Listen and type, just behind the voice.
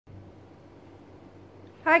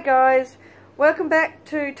Hi guys, welcome back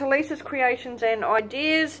to Talisa's Creations and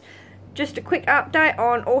Ideas. Just a quick update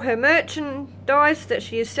on all her merchandise that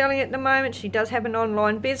she is selling at the moment. She does have an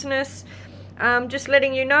online business. Just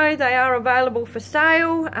letting you know they are available for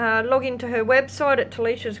sale. Log into her website at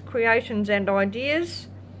Talisa's Creations and Ideas.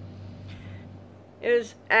 It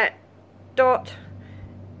is at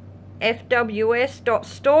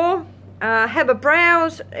 .fws.store. Have a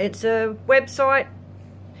browse. It's a website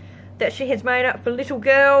that she has made up for little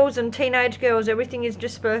girls and teenage girls. Everything is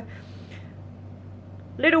just for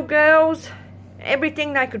little girls,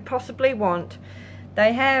 everything they could possibly want.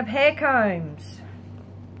 They have hair combs,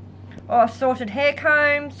 assorted hair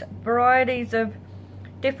combs, varieties of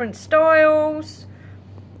different styles,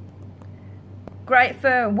 great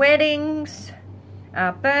for weddings,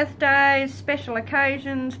 birthdays, special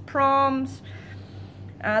occasions, proms.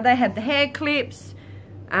 They have the hair clips,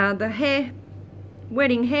 the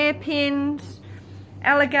wedding hairpins,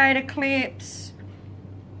 alligator clips.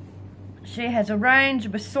 She has a range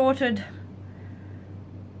of assorted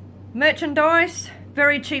merchandise,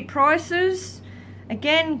 very cheap prices.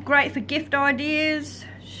 Again, great for gift ideas.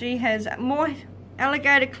 She has more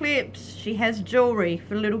alligator clips. She has jewelry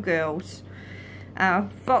for little girls.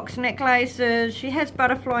 Fox necklaces. She has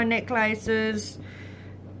butterfly necklaces,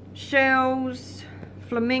 shells,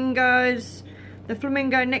 flamingos. The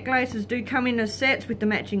flamingo necklaces do come in as sets with the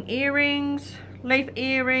matching earrings, leaf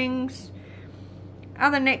earrings,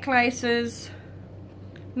 other necklaces,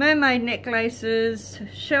 mermaid necklaces,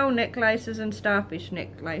 shell necklaces and starfish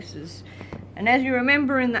necklaces. And as you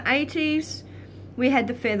remember, in the 80s we had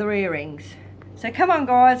the feather earrings. So come on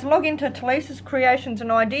guys, log into Talisa's Creations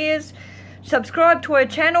and Ideas, subscribe to her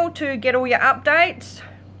channel to get all your updates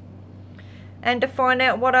and to find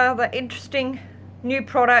out what other interesting new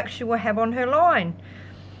products she will have on her line.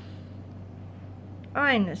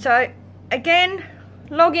 So again,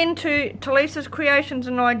 log into Talisa's Creations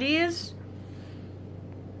and Ideas.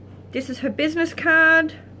 This is her business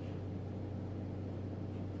card.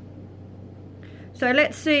 So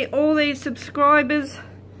let's see all these subscribers.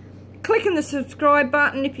 Click on the subscribe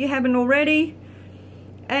button if you haven't already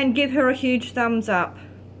and give her a huge thumbs up.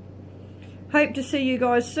 Hope to see you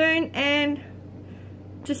guys soon and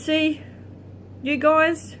to see you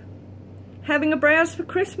guys having a browse for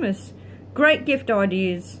Christmas. Great gift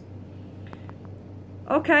ideas.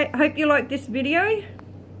 Okay, hope you like this video.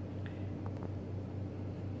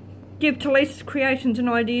 Give Talisa's Creations and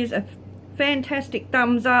Ideas a fantastic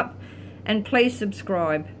thumbs up and please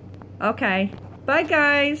subscribe. Okay, bye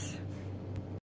guys.